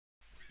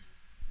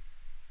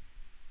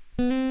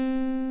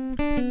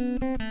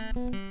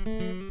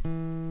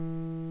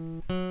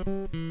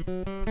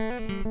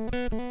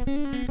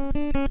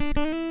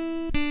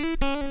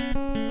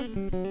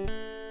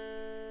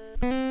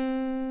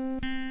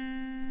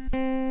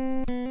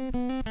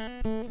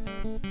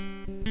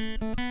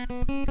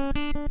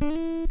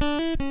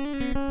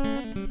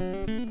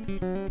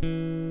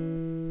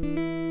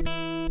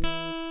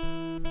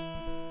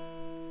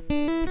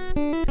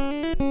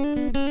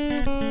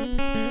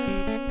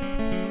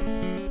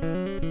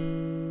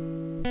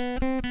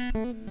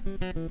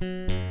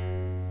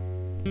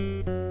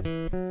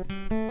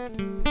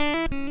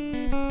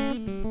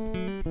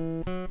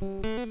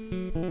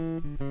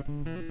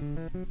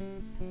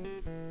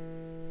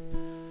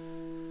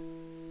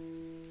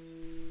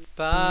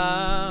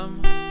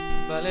פעם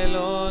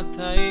בלילות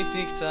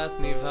הייתי קצת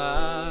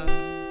נבהל,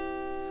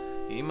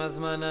 עם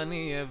הזמן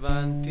אני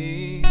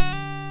הבנתי,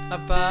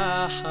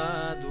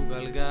 הפחד הוא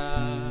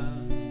גלגל.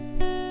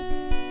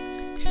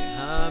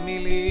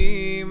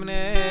 כשהמילים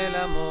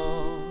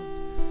נעלמות,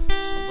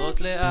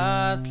 חודרות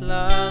לאט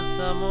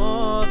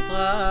לעצמות,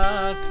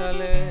 רק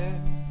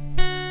הלב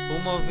הוא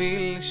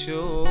מוביל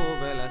שוב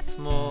אל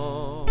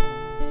עצמו.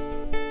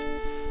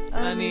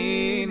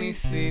 אני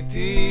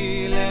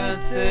ניסיתי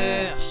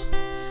לנצח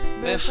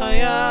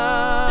בחיי,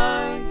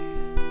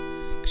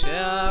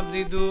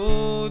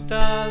 כשהבדידות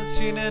אז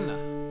שיננה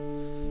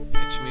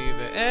את שמי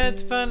ואת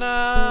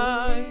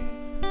פניי.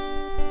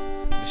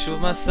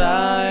 ושוב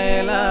מסע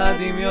אל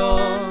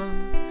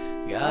הדמיון,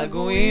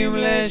 געגועים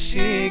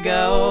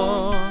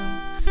לשיגעון,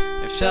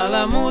 אפשר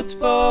למות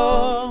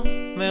פה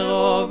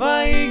מרוב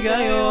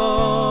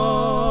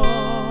ההיגיון.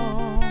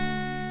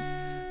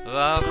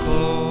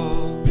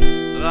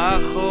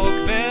 רחוק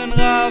בין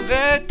רע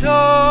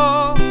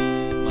וטוב,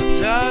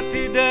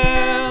 מצאתי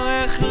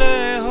דרך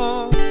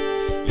לאהוב,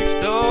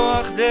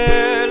 לפתוח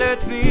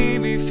דלת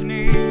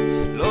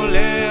מבפנים, לא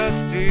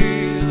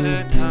להסתיר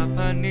את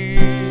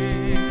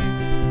הפנים.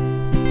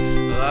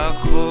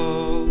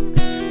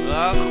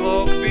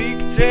 רחוק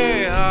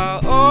בקצה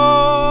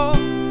האור,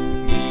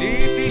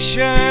 גיליתי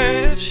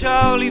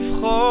שאפשר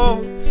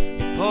לבחור,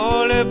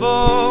 ליפול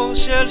לבור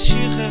של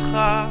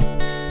שכחה,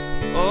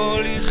 או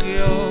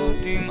לחיות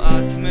עם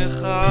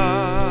עצמך.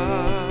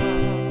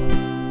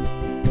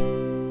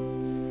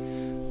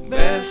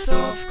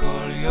 בסוף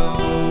כל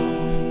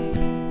יום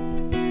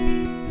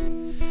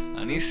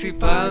אני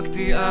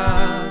סיפקתי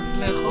אז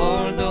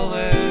לכל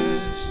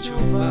דורש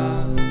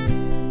תשובה,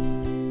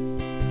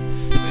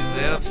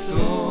 וזה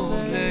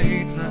אבסורד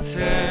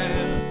להתנצל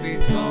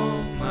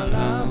פתאום על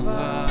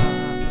אהבה.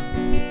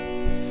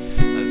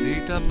 אז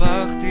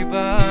התהפכתי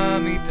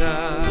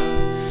במיטה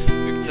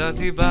וקצת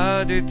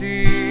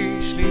איבדתי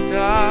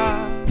שליטה,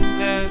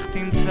 איך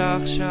תמצא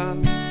עכשיו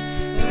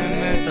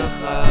אמת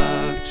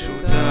אחת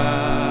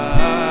פשוטה.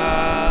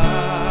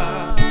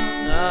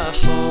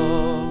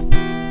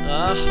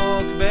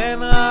 רחוק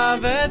בין רע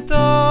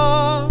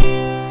וטוב,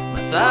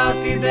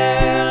 מצאתי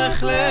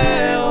דרך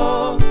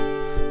לאהוב,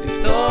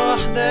 לפתוח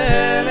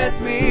דלת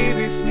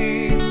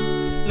מבפנים,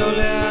 לא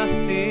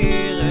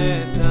להסתיר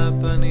את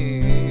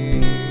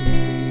הפנים.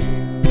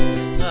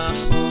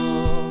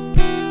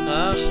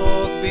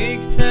 רחוק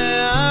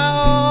בקצה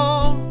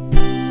האור,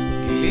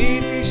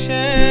 גיליתי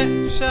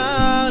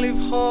שאפשר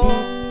לבחור,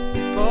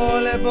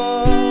 ליפול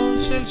לבור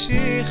של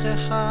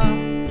שכחה,